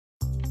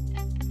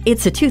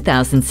It's a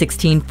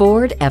 2016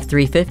 Ford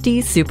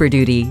F-350 Super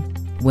Duty.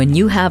 When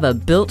you have a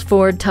built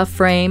Ford tough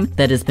frame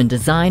that has been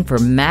designed for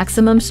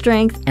maximum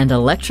strength and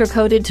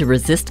electrocoated to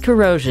resist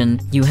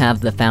corrosion, you have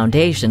the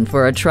foundation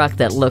for a truck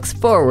that looks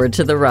forward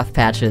to the rough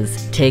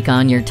patches. Take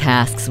on your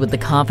tasks with the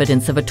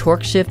confidence of a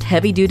torque shift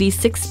heavy-duty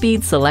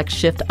 6-speed select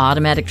shift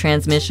automatic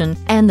transmission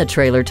and the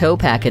trailer tow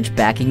package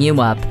backing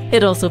you up.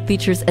 It also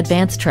features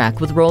advanced track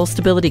with roll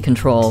stability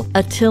control,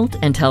 a tilt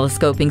and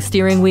telescoping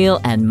steering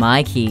wheel, and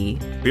My Key.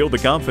 Feel the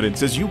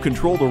confidence as you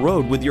control the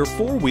road with your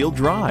four-wheel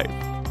drive.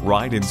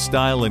 Ride in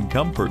style and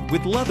comfort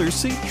with leather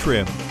seat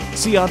trim.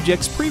 See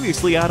objects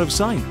previously out of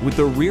sight with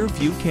the rear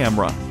view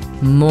camera.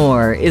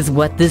 More is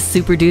what this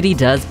Super Duty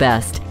does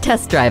best.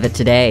 Test drive it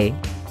today.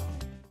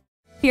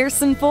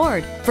 Pearson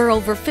Ford. For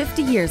over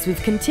 50 years,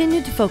 we've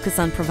continued to focus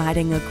on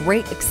providing a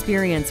great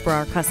experience for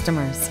our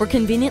customers. We're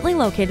conveniently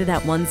located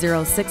at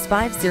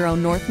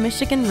 10650 North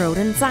Michigan Road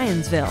in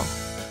Zionsville.